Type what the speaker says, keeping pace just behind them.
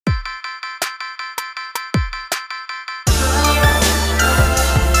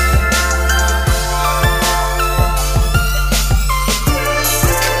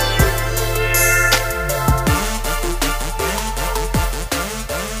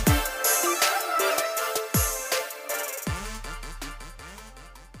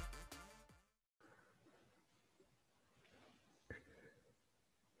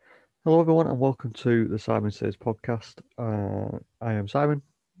Hello, everyone, and welcome to the Simon Says podcast. I am Simon,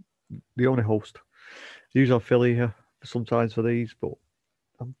 the only host. Usually, I Phil here sometimes for these, but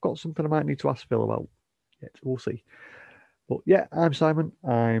I've got something I might need to ask Phil about. Yet we'll see. But yeah, I'm Simon.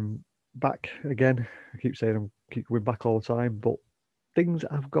 I'm back again. I keep saying keep going back all the time, but things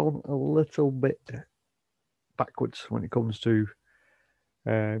have gone a little bit backwards when it comes to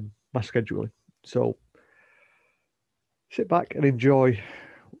my scheduling. So sit back and enjoy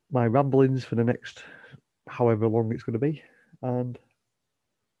my ramblings for the next however long it's going to be, and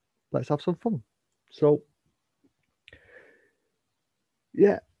let's have some fun. So,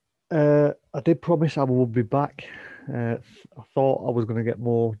 yeah, I did promise I would be back. I thought I was going to get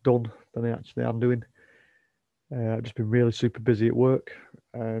more done than I actually am doing. I've just been really super busy at work,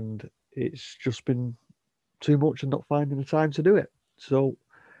 and it's just been too much and not finding the time to do it. So,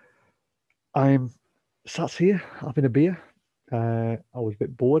 I'm sat here having a beer. I was a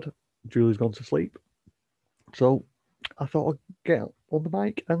bit bored. Julie's gone to sleep. So, I thought I'd get on the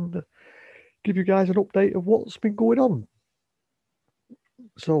mic and give you guys an update of what's been going on.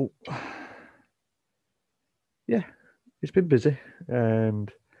 So, yeah, it's been busy,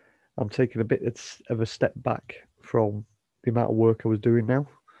 and I'm taking a bit of a step back from the amount of work I was doing now,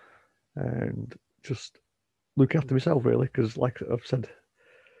 and just look after myself really, because like I've said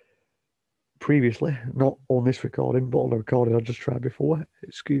previously, not on this recording, but on a recording I just tried before.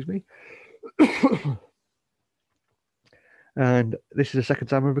 Excuse me. And this is the second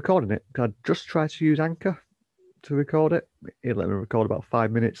time I'm recording it. I just tried to use Anchor to record it. It let me record about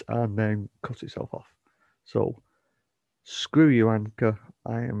 5 minutes and then cut itself off. So screw you, Anchor.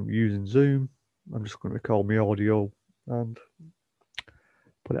 I am using Zoom. I'm just going to record my audio and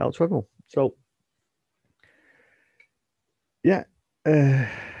put it out to everyone. So, yeah, I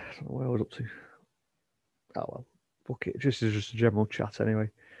don't know what I was up to. Oh well, fuck it. This is just a general chat anyway.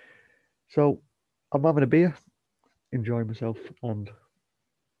 So, I'm having a beer, enjoying myself, and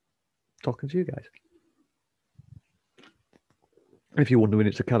talking to you guys. If you're wondering,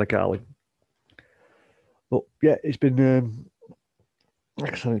 it's a can of Carling. But yeah, it's been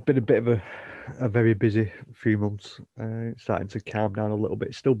like I said, it's been a bit of a very busy few months. It's starting to calm down a little bit.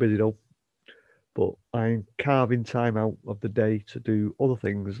 It's still busy though, but I'm carving time out of the day to do other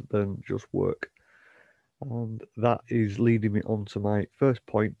things than just work. And that is leading me on to my first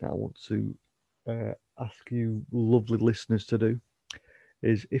point that I want to ask you, lovely listeners, to do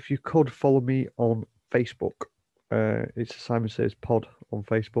is if you could follow me on Facebook. It's Simon Says Pod on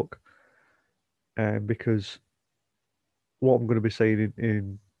Facebook, because what I'm going to be saying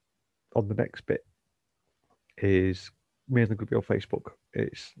in on the next bit is mainly going to be on Facebook.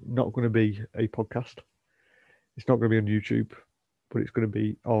 It's not going to be a podcast. It's not going to be on YouTube, but it's going to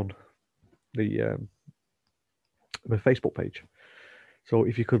be on the um, the Facebook page. So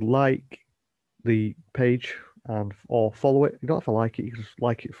if you could like the page and or follow it, you don't have to like it. You can just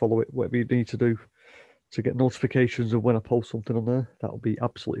like it, follow it, whatever you need to do to get notifications of when I post something on there. That would be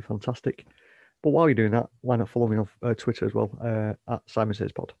absolutely fantastic. But while you're doing that, why not follow me on Twitter as well, at Simon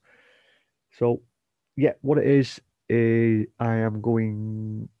Says Pod. So yeah, what it is I am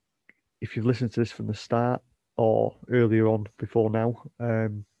going. If you've listened to this from the start or earlier on before now,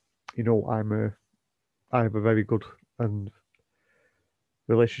 you know I have a very good and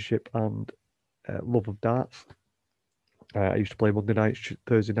relationship and love of darts. I used to play Monday nights,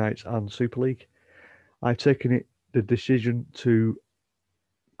 Thursday nights, and Super League. I've taken the decision to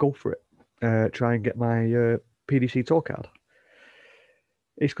go for it, try and get my PDC tour card.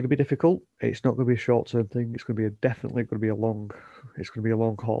 It's going to be difficult. It's not going to be a short term thing. It's going to be definitely going to be a long. It's going to be a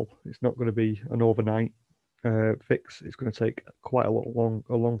long haul. It's not going to be an overnight fix. It's going to take quite a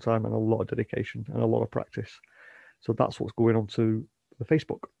long time and a lot of dedication and a lot of practice. So that's what's going on to the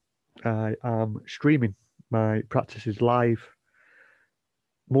Facebook. I am streaming my practices live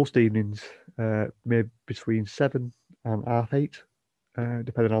most evenings, maybe between 7 and 8,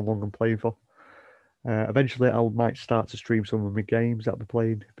 depending on how long I'm playing for. Eventually, I might start to stream some of my games that I'll be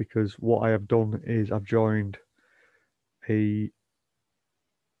playing, because what I have done is I've joined a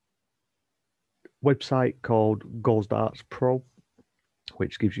website called Goals Darts Pro,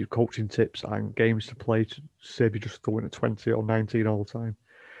 which gives you coaching tips and games to play to save you just going at 20 or 19 all the time.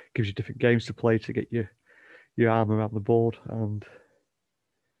 Gives you different games to play to get your arm around the board and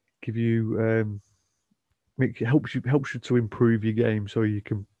give you helps you to improve your game so you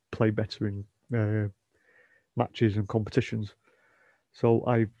can play better in matches and competitions. So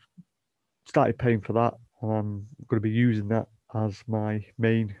I've started paying for that, and I'm going to be using that as my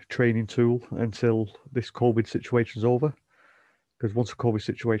main training tool until this COVID situation is over. Because once the COVID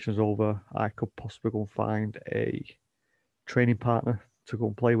situation is over, I could possibly go and find a training partner to go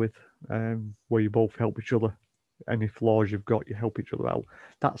and play with, where you both help each other. Any flaws you've got, you help each other out.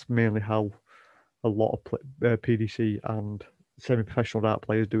 That's mainly how a lot of PDC and semi-professional dart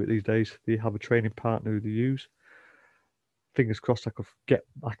players do it these days. They have a training partner who they use. Fingers crossed I can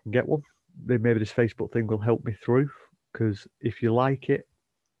get one. Maybe this Facebook thing will help me through, because if you like it,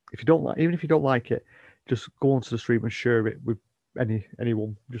 even if you don't like it, just go onto the stream and share it with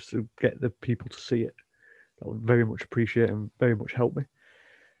anyone, just to get the people to see it. That would very much appreciate and very much help me.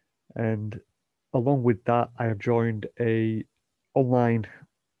 And along with that, I have joined a online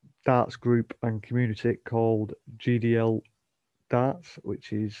darts group and community called GDL Darts,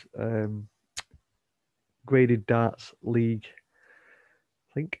 which is Graded Darts League.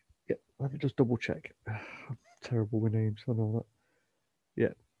 I think. Yeah, let me just double check. I'm terrible with names. I know that.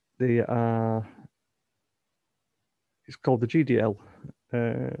 Yeah, they are. It's called the GDL,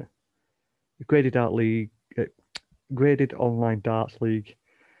 the Graded Dart League, Graded Online Darts League,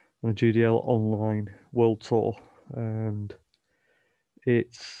 and the GDL Online World Tour, and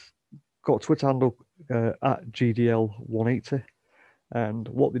it's got a Twitter handle at GDL180. And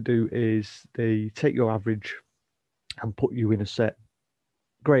what they do is they take your average and put you in a set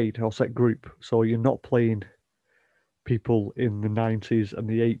grade or set group. So you're not playing people in the 90s and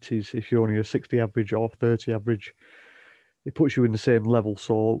the 80s if you're only a 60 average or 30 average. It puts you in the same level.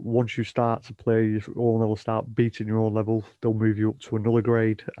 So once you start to play your own level, start beating your own level, they'll move you up to another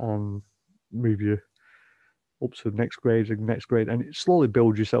grade and move you up to the next grade and next grade. And it slowly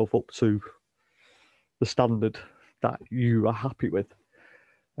builds yourself up to the standard that you are happy with.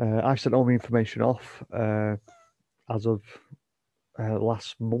 I've sent all the information off as of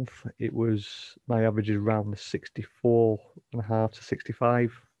last month. It was my average is around the 64.5 to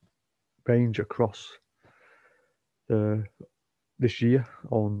 65 range across this year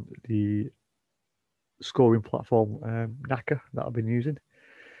on the scoring platform Naka that I've been using.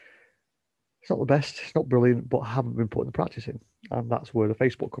 It's not the best, it's not brilliant, but I haven't been putting the practice in, and that's where the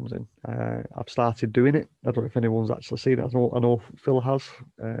Facebook comes in. I've started doing it. I don't know if anyone's actually seen it. I know Phil has.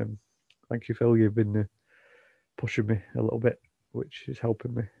 Thank you, Phil. You've been pushing me a little bit, which is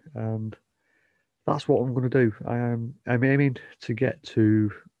helping me, and that's what I'm going to do. I'm aiming to get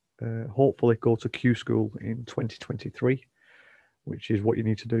to hopefully go to Q School in 2023, which is what you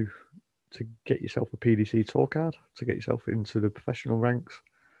need to do to get yourself a PDC tour card, to get yourself into the professional ranks.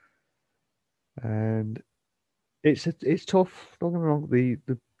 And it's tough. Don't get me wrong. The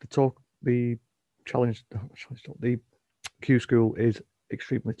challenge, the Q School is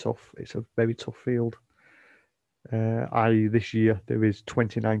extremely tough. It's a very tough field. This year there is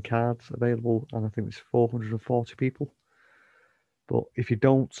 29 cards available, and I think it's 440 people. But if you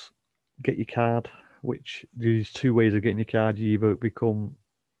don't get your card, which there's two ways of getting your card, you either become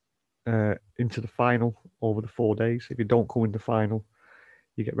into the final over the 4 days. If you don't come in the final,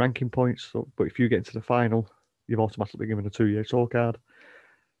 you get ranking points. But if you get into the final, you've automatically given a 2-year tour card,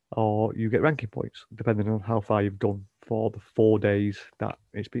 or you get ranking points depending on how far you've done for the 4 days that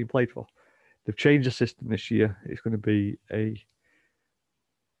it's being played for. They've changed the system this year. It's going to be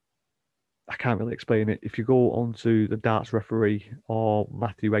I can't really explain it. If you go onto the Darts Referee or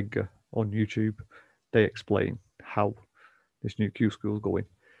Matthew Edgar on YouTube, they explain how this new Q School is going.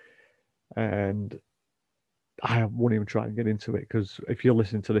 And I won't even try and get into it, because if you're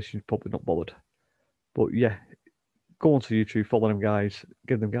listening to this, you're probably not bothered. But yeah, go onto YouTube, follow them guys,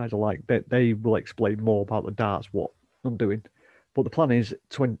 give them guys a like. They will explain more about the darts, what I'm doing. But the plan is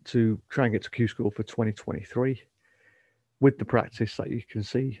to try and get to Q School for 2023 with the practice that you can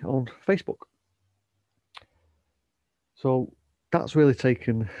see on Facebook. So that's going to take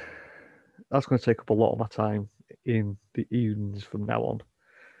up a lot of my time in the evenings from now on.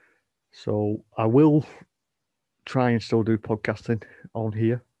 So I will try and still do podcasting on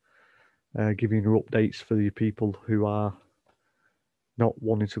here, giving you updates for the people who are not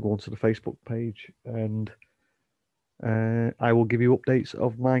wanting to go onto the Facebook page, and I will give you updates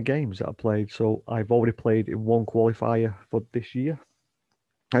of my games that I played. So I've already played in one qualifier for this year,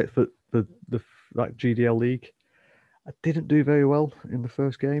 for the GDL League. I didn't do very well in the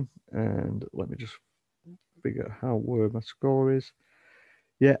first game, and let me just figure out where my score is.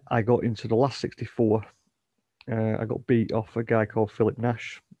 Yeah, I got into the last 64. I got beat off a guy called Philip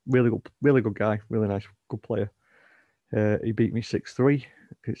Nash. Really good guy, really nice, good player. He beat me 6-3.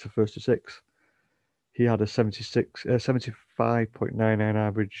 It's the first to 6. He had a 75.99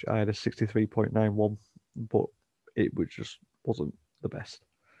 average. I had a 63.91, but it wasn't the best.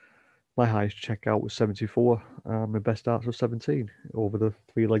 My highest checkout was 74, and my best darts was 17 over the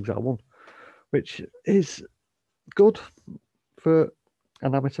 3 legs that I won, which is good for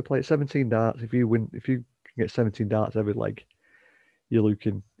an amateur player. 17 darts. If you can get 17 darts every leg, you're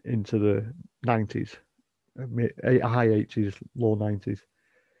looking into the 90s, high 80s, low 90s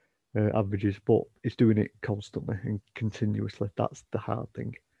averages, but it's doing it constantly and continuously. That's the hard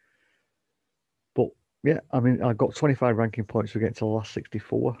thing. But yeah, I mean, I got 25 ranking points to get to the last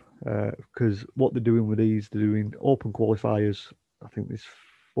 64 because what they're doing with these, they're doing open qualifiers. I think there's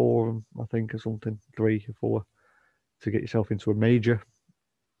 4, I think, or something, 3 or 4 to get yourself into a major.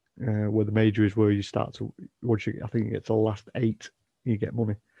 Where the major is where you start to, once you, I think you get to the last 8, you get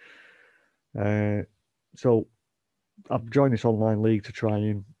money. So I've joined this online league to try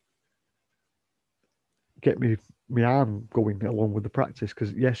and get my arm going along with the practice,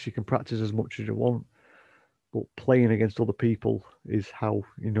 because yes, you can practice as much as you want, but playing against other people is how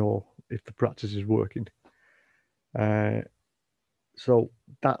you know if the practice is working. So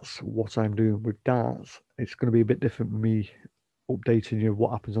that's what I'm doing with darts. It's going to be a bit different with me updating you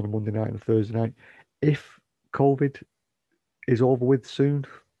what happens on a Monday night and a Thursday night. If COVID is over with soon,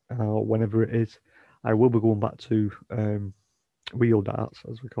 whenever it is, I will be going back to real darts,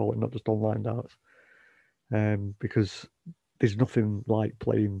 as we call it, not just online darts, because there's nothing like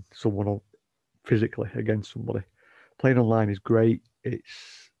playing someone physically against somebody. Playing online is great.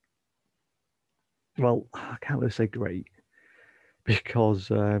 Well, I can't really say great because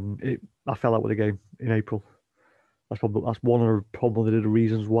I fell out with the game in April. That's one of probably the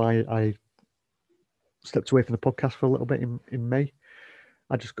reasons why I stepped away from the podcast for a little bit in May.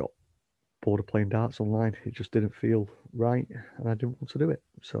 I just got bored of playing darts online. It just didn't feel right, and I didn't want to do it.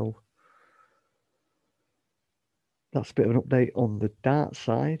 So that's a bit of an update on the dart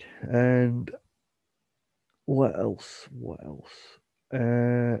side. And what else?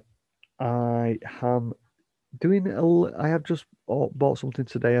 I am doing I have just bought something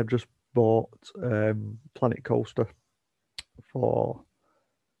today. I've just bought Planet Coaster for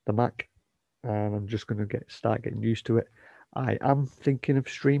the Mac, and I'm just going to start getting used to it. I am thinking of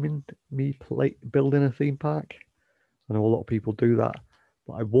streaming me building a theme park. I know a lot of people do that,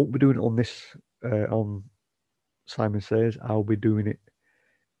 but I won't be doing it on this on Simon Says. I'll be doing it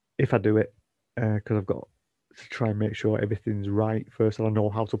if I do it because I've got to try and make sure everything's right first, and I know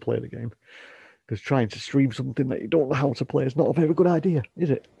how to play the game. Because trying to stream something that you don't know how to play is not a very good idea, is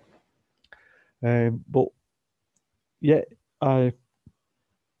it? But yeah, I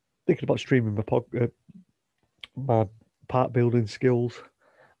thinking about streaming my park building skills,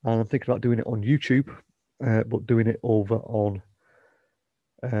 and I'm thinking about doing it on YouTube, but doing it over on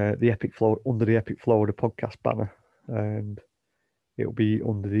the Epic Flow under the Epic Florida podcast banner, and it'll be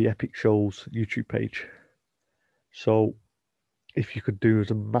under the Epic Shows YouTube page. So if you could do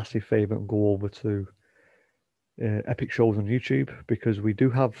us a massive favor and go over to Epic Shows on YouTube, because we do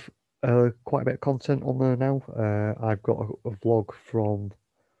have quite a bit of content on there now. I've got a vlog from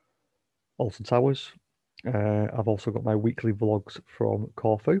Alton Towers. I've also got my weekly vlogs from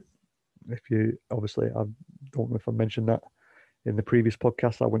Corfu. If you obviously, I don't know if I mentioned that in the previous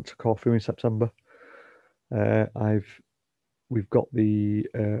podcast. I went to Corfu in September. We've got a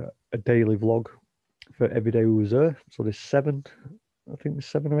daily vlog for every day we was there. So there's 7, I think there's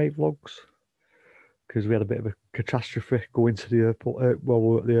 7 or 8 vlogs, because we had a bit of a catastrophe going to the airport while we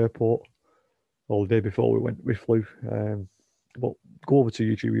were at the airport, or the day before we flew. But go over to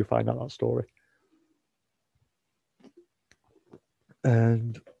YouTube, you'll find out that story.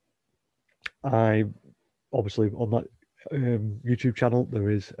 And I obviously on that YouTube channel there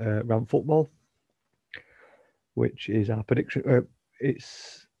is Rant Football, which is our prediction.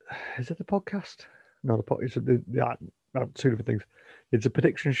 Is it the podcast? No, it's two different things. It's a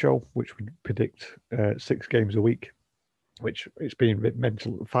prediction show which would predict 6 games a week, which it's been a bit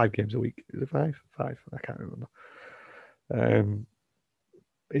mental. 5 games a week. Is it 5? 5? I can't remember.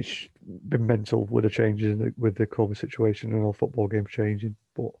 It's been mental with the changes with the COVID situation and all football games changing.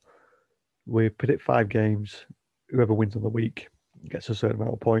 But we predict 5 games. Whoever wins on the week gets a certain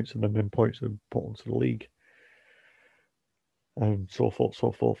amount of points, and then points are put onto the league, and so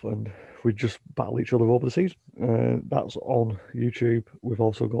forth. And we just battle each other over the season. That's on YouTube. We've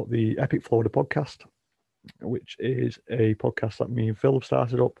also got the Epic Florida podcast, which is a podcast that me and Phil have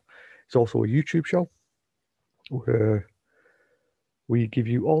started up. It's also a YouTube show where we give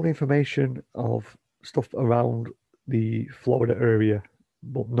you all the information of stuff around the Florida area,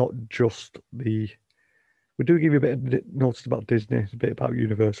 but not just the. We do give you a bit of notes about Disney, a bit about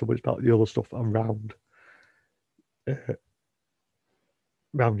Universal, but it's about the other stuff around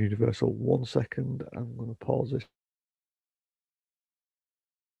Universal. 1 second, I'm going to pause this.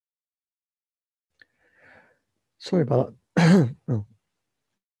 Sorry about that. Oh.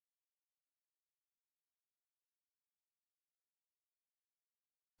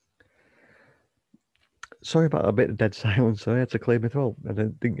 sorry about a bit of dead silence. I had to clear my throat. I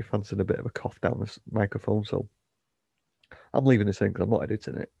didn't think you fancied a bit of a cough down this microphone, so I'm leaving this in because I'm not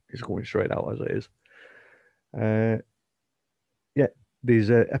editing it. It's going straight out as it is. Yeah,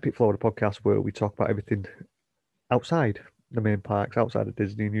 there's Epic Florida podcast where we talk about everything outside the main parks, outside of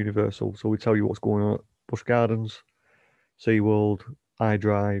Disney and Universal. So we tell you what's going on at Busch Gardens, SeaWorld,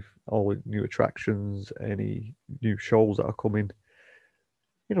 iDrive, all the new attractions, any new shows that are coming.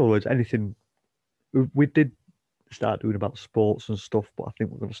 In other words, anything. We did start doing about sports and stuff, but I think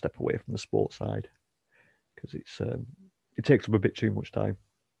we're going to step away from the sports side because it takes up a bit too much time.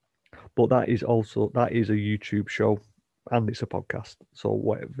 But that is a YouTube show and it's a podcast. So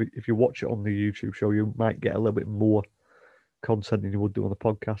whatever, if you watch it on the YouTube show, you might get a little bit more content than you would do on the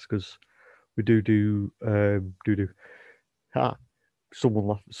podcast because we do someone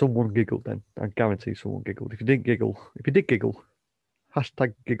laughed, someone giggled. Then I guarantee someone giggled. If you did giggle,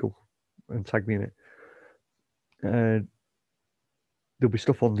 hashtag giggle and tag me in it. There'll be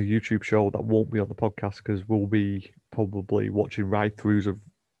stuff on the YouTube show that won't be on the podcast because we'll be probably watching ride-throughs of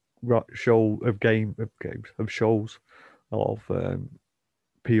shows, a lot of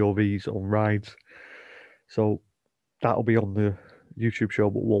POVs on rides. So that'll be on the YouTube show,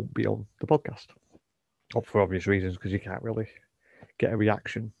 but won't be on the podcast. For obvious reasons, because you can't really get a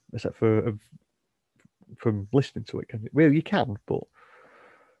reaction except for from listening to it. Well, you can, but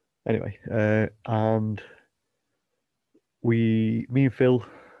anyway. And me and Phil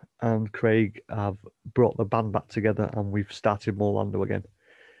and Craig have brought the band back together, and we've started Morlando again.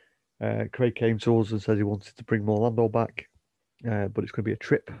 Craig came to us and said he wanted to bring Morlando back, but it's going to be a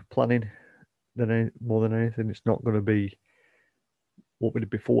trip planning more than anything. It's not going to be what we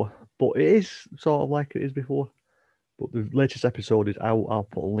did before, but it is sort of like it is before. But the latest episode is out. I'll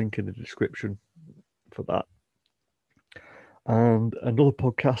put a link in the description for that. And another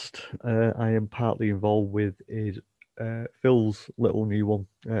podcast I am partly involved with is Phil's little new one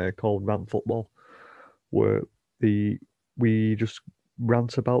called Rant Football, where we just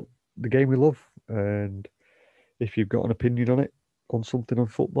rant about the game we love, and if you've got an opinion on something on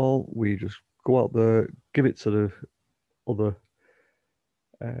football, we just go out there, give it to the other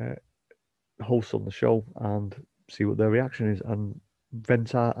hosts on the show, and see what their reaction is, and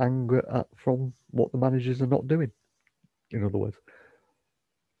vent our anger from what the managers are not doing. In other words,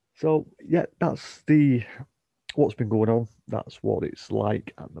 so yeah, that's what's been going on. That's what it's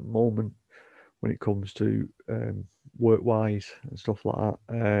like at the moment when it comes to work-wise and stuff like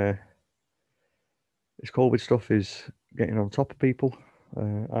that. This COVID stuff is getting on top of people.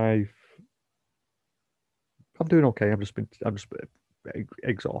 I'm doing okay. I'm just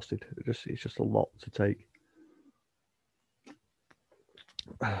exhausted. It's just a lot to take.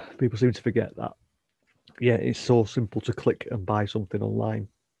 People seem to forget that. Yeah, it's so simple to click and buy something online,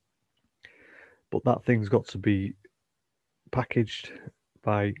 but that thing's got to be packaged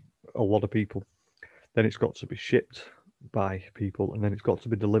by a lot of people. Then it's got to be shipped by people, and then it's got to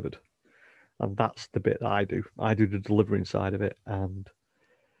be delivered. And that's the bit that I do. I do the delivering side of it, and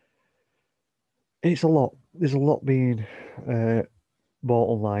it's a lot. There's a lot being bought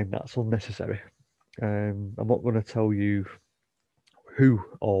online that's unnecessary. I'm not going to tell you who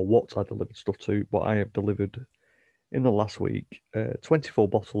or what I delivered stuff to, but I have delivered in the last week 24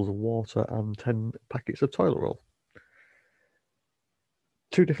 bottles of water and 10 packets of toilet roll.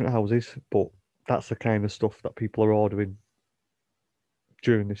 2 different houses, but that's the kind of stuff that people are ordering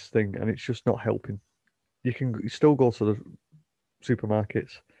during this thing, and it's just not helping. You still go to the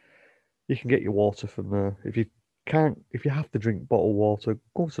supermarkets. You can get your water from there. If you have to drink bottled water,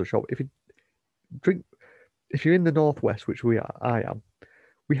 go to the shop. If you're in the northwest, which I am,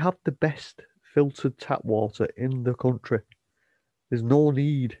 we have the best filtered tap water in the country. There's no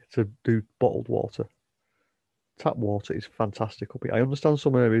need to do bottled water. Tap water is fantastic up here. I understand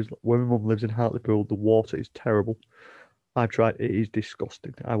some areas where my mum lives in Hartlepool, the water is terrible. I've tried, it is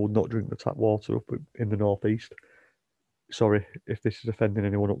disgusting. I will not drink the tap water up in the northeast. Sorry if this is offending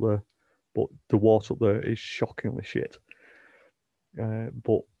anyone up there, but the water up there is shockingly shit.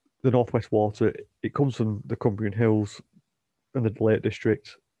 But the northwest water, it comes from the Cumbrian Hills and the Lake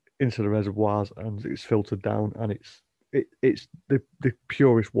District into the reservoirs, and it's filtered down, and it's the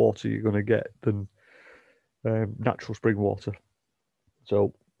purest water you're going to get than natural spring water.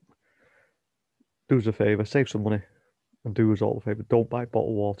 So do us a favour, save some money, and do us all a favour. Don't buy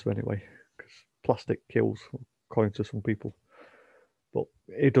bottled water anyway, because plastic kills, according to some people. But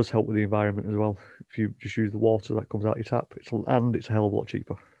it does help with the environment as well. If you just use the water that comes out your tap, it's a hell of a lot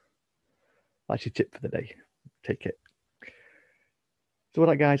cheaper. That's your tip for the day. Take it. So with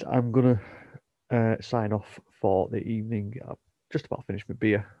that, guys, I'm gonna sign off for the evening. I've just about finished my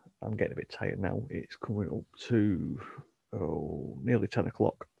beer. I'm getting a bit tired now. It's coming up to nearly 10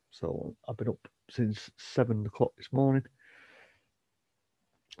 o'clock. So I've been up since 7 o'clock this morning.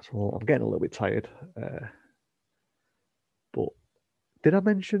 So I'm getting a little bit tired. But did I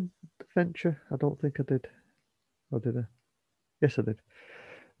mention the venture? I don't think I did. Or did I? Yes, I did.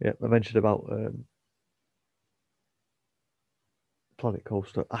 Yeah, I mentioned about Planet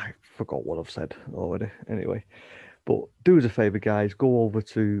Coaster. I forgot what I've said already. Anyway, but do us a favour, guys. Go over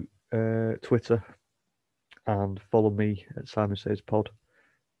to Twitter and follow me at Simon Says Pod.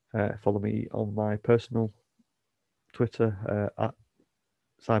 Follow me on my personal Twitter at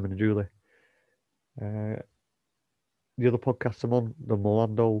Simon and Julie. The other podcasts I'm on, the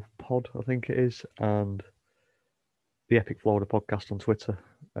Molando Pod, I think it is, and the Epic Florida Podcast on Twitter.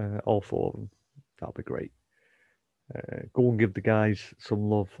 All 4 of them. That'll be great. Go and give the guys some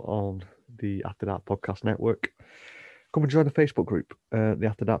love on the After Dark Podcast Network. Come and join the Facebook group, the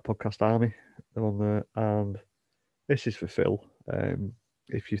After Dark Podcast Army. They're on there, and this is for Phil.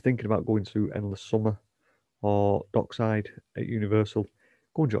 If you're thinking about going to Endless Summer or Dockside at Universal,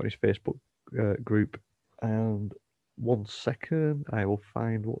 go and join his Facebook group. And 1 second, I will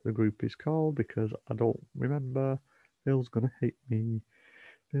find what the group is called because I don't remember. Phil's gonna hate me.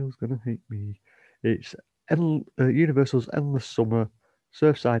 It's Universal's Endless Summer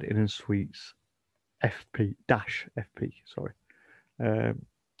Surfside Inn and Suites FP. Sorry.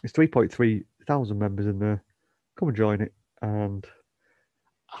 It's 3.3 thousand members in there. Come and join it and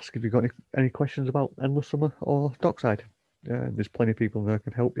ask if you've got any questions about Endless Summer or Dockside. There's plenty of people in there who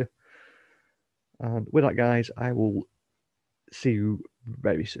can help you. And with that, guys, I will see you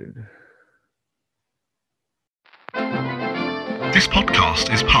very soon. This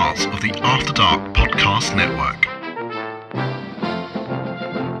podcast is part of the After Dark Podcast Network.